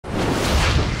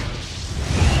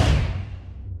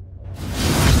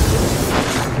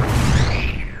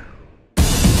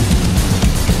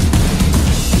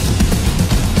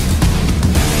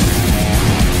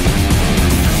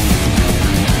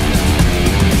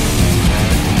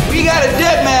got a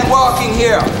dead man walking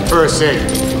here. Percy,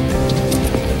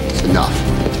 it's enough.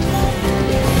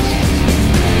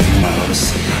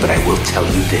 But I will tell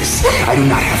you this. I do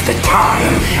not have the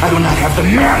time, I do not have the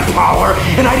manpower,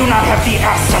 and I do not have the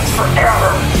assets for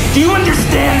error. Do you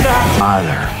understand that?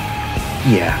 Father.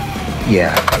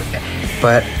 Yeah.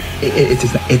 But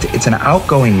it's an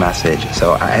outgoing message,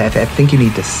 so I think you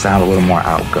need to sound a little more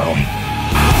outgoing.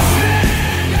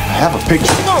 I have a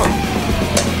picture.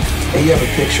 Hey, you have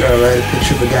a picture, all right? A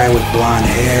picture of a guy with blonde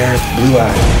hair, blue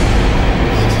eyes.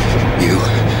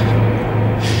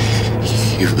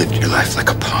 You've lived your life like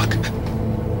a punk.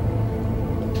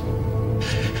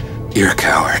 You're a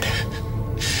coward.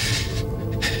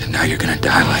 Now you're gonna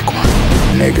die like one.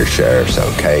 Nigger sheriff's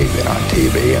okay, been on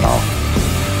TV and all.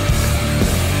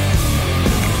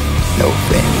 No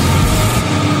offense.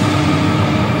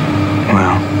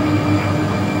 Well,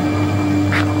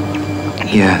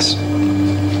 yes.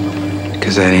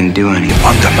 Because I didn't do any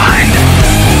undermined.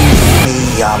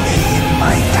 Yummy in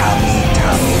my tummy.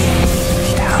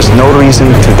 There's no reason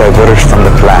to diverge from the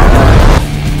plan.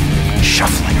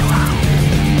 Shuffling around.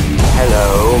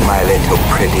 Hello, my little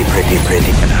pretty.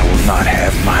 And I will not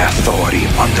have my authority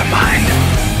undermined.